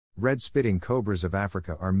Red spitting cobras of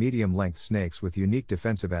Africa are medium-length snakes with unique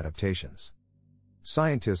defensive adaptations.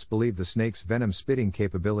 Scientists believe the snake's venom-spitting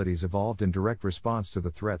capabilities evolved in direct response to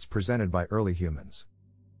the threats presented by early humans.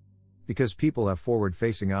 Because people have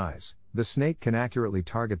forward-facing eyes, the snake can accurately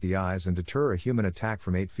target the eyes and deter a human attack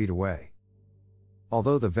from 8 feet away.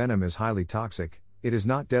 Although the venom is highly toxic, it is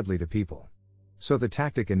not deadly to people. So the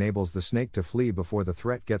tactic enables the snake to flee before the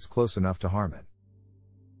threat gets close enough to harm it.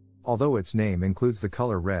 Although its name includes the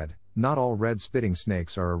color red, not all red-spitting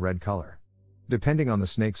snakes are a red color. Depending on the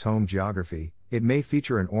snake's home geography, it may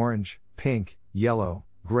feature an orange, pink, yellow,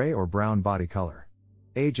 gray or brown body color.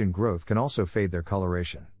 Age and growth can also fade their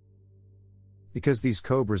coloration. Because these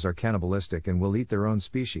cobras are cannibalistic and will eat their own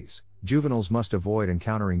species, juveniles must avoid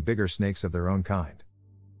encountering bigger snakes of their own kind.